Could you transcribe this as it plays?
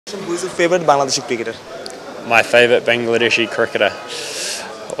Who is your favorite Bangladeshi cricketer? My favourite Bangladeshi cricketer.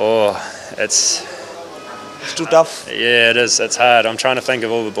 Oh, it's too tough. Yeah, it is. It's hard. I'm trying to think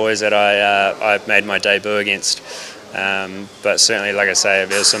of all the boys that I made my debut against. But certainly, like I say,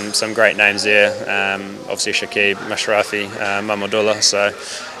 there's some great names there. Obviously, Shakib, Mashrafi, Mahmudullah. So,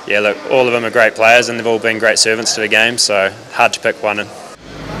 yeah, look, all of them are great players, and they've all been great servants to the game. So, hard to pick one.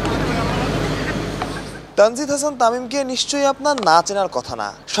 Tanzid Hasan তামিমকে নিশ্চয়ই আপনার না চেনার কথা না।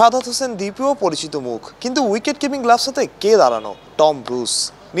 সাদাত হোসেন দীপও পরিচিত মুখ, কিন্তু wicket keeping gloves হাতে কে দাঁড়ানো? Tom Bruce.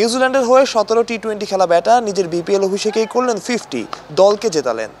 নিউজিল্যান্ডের হয়ে 17 টি20 খেলা ব্যাটার নিজের বিপিএল অভিষেকেই করলেন 50, দলকে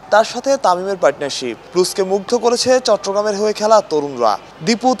জেতালেন। তার সাথে তামিমের পার্টনারশিপ ব্রুসকে মুগ্ধ করেছে চট্টগ্রামের হয়ে খেলা তরুণরা।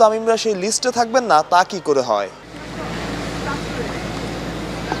 দীপু তামিমরা সেই লিস্টে থাকবেন না তা কি করে হয়?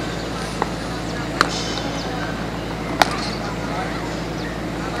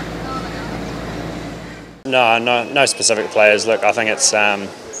 No specific players. Look, I think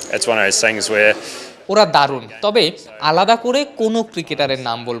it's one of those things where ওরা দারুণ, তবে আলাদা করে কোনো ক্রিকেটারের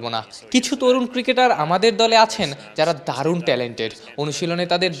নাম বলবো না। কিছু তরুণ ক্রিকেটার আমাদের দলে আছেন যারা দারুণ ট্যালেন্টেড। অনুশীলনে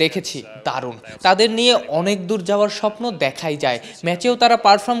তাদের দেখেছি দারুণ, তাদের নিয়ে অনেক দূর যাওয়ার স্বপ্ন দেখাই যায়। ম্যাচেও তারা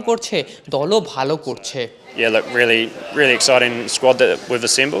পারফর্ম করছে, দলও ভালো করছে। Yeah, look, really exciting squad that we've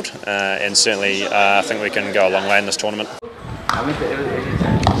assembled, and certainly I think we can go a long way in this tournament.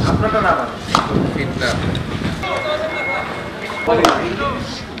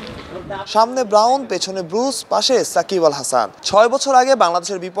 সামনে ব্রাউন, পেছনে ব্রুস, পাশে সাকিব আল হাসান। 6 বছর আগে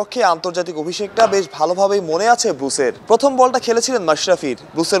বাংলাদেশের বিপক্ষে আন্তর্জাতিক অভিষেকটা বেশ ভালোভাবেই মনে আছে ব্রুসের। প্রথম বলটা খেলেছিলেন মাশরাফির।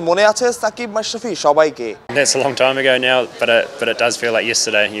 ব্রুসের মনে আছে সাকিব, মাশরাফি সবাইকে। That's a long time ago now, but it does feel like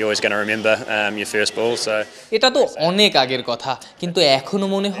yesterday. You're always going to remember your first ball. So এটা তো অনেক আগের কথা, কিন্তু এখনো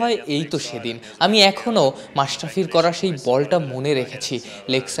মনে হয় এই তো সেদিন। আমি এখনো মাশরাফির করা সেই বলটা মনে রেখেছি।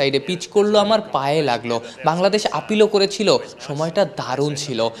 লেগ সাইডে পিচ করলো, আমার পায়ে লাগলো। বাংলাদেশ আপিলও করেছিল, সময়টা দারুণ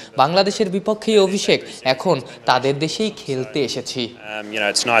ছিল। বাংলাদেশের বিপক্ষে অভিষেক, এখন তাদের দেশেই খেলতে এসেছি।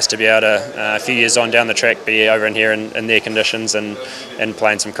 It's nice to be able to a few years on down the track be over in here in their conditions and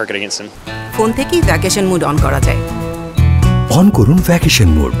playing some cricket against them. Phone থেকেই ভ্যাকেশন মোড অন করা যায়। অন করুন vacation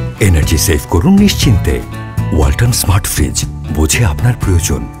mode, energy save করুন নিশ্চিন্তে। Walton smart fridge, বোঝে আপনার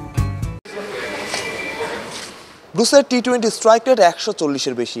প্রয়োজন। ব্রুসের T20 strike rate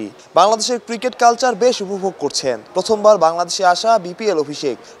 140-এর বেশি। বাংলাদেশের ক্রিকেট কালচার বেশ উপভোগ করছেন। প্রথমবার বাংলাদেশে আসা বিপিএল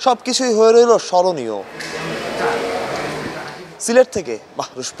অভিষেক, সবকিছুই হয়ে রইল স্মরণীয়। সিলেট থেকে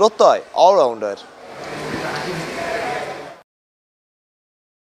মাহরুষ প্রত্যয়, অলরাউন্ডার।